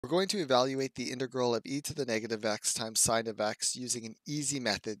We're going to evaluate the integral of e to the negative x times sine of x using an easy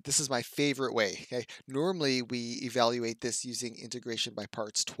method. This is my favorite way. Okay? Normally, we evaluate this using integration by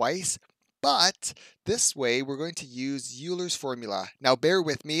parts twice, but this way we're going to use Euler's formula. Now bear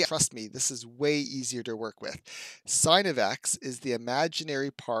with me, trust me, this is way easier to work with. Sine of x is the imaginary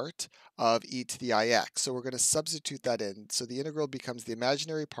part of e to the ix. So we're going to substitute that in. So the integral becomes the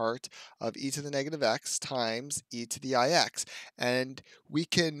imaginary part of e to the negative x times e to the ix. And we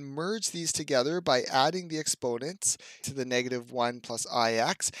can merge these together by adding the exponents to the negative 1 plus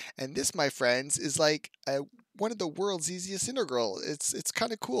ix. And this, my friends, is like one of the world's easiest integral. It's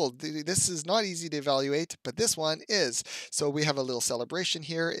kind of cool. This is not easy to evaluate, but this one is. So we have a little celebration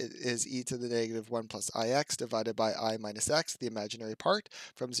here. It is e to the negative 1 plus ix divided by I minus x, the imaginary part,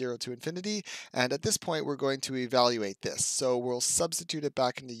 from 0 to infinity. And at this point, we're going to evaluate this. So we'll substitute it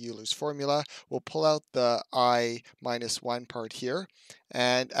back into Euler's formula. We'll pull out the I minus 1 part here.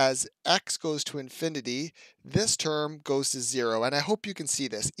 And as x goes to infinity, this term goes to 0. And I hope you can see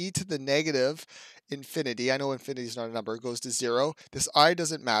this. E to the negative infinity, I know infinity is not a number, goes to 0. This I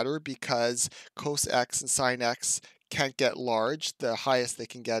doesn't matter because cos x and sine x can't get large. The highest they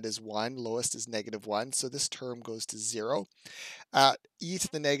can get is 1, lowest is negative 1. So this term goes to 0. At e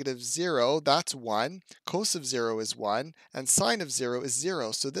to the negative 0, that's 1. Cos of 0 is 1. And sine of 0 is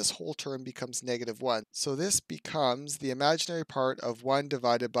 0. So this whole term becomes negative 1. So this becomes the imaginary part of 1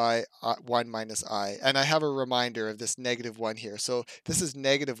 divided by 1 minus I. And I have a reminder of this negative 1 here. So this is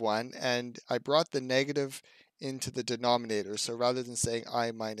negative 1. And I brought the negative into the denominator. So rather than saying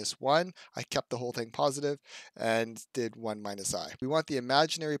I minus 1, I kept the whole thing positive and did 1 minus I. We want the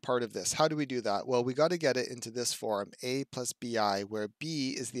imaginary part of this. How do we do that? Well, we got to get it into this form, a plus bi, where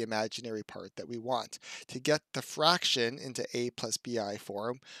b is the imaginary part that we want. To get the fraction into a plus bi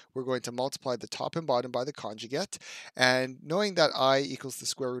form, we're going to multiply the top and bottom by the conjugate. And knowing that I equals the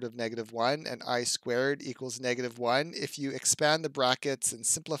square root of negative 1 and I squared equals negative 1, if you expand the brackets and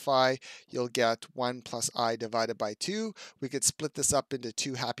simplify, you'll get 1 plus I divided by 2. We could split this up into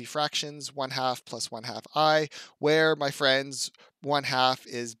two happy fractions, 1/2 plus 1/2 I, where, my friends, 1/2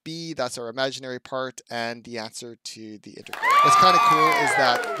 is b, that's our imaginary part, and the answer to the integral. What's kind of cool is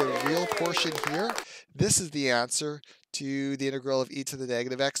that the real portion here, this is the answer to the integral of e to the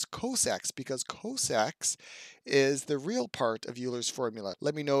negative x cos x, because cos x is the real part of Euler's formula.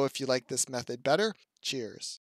 Let me know if you like this method better. Cheers.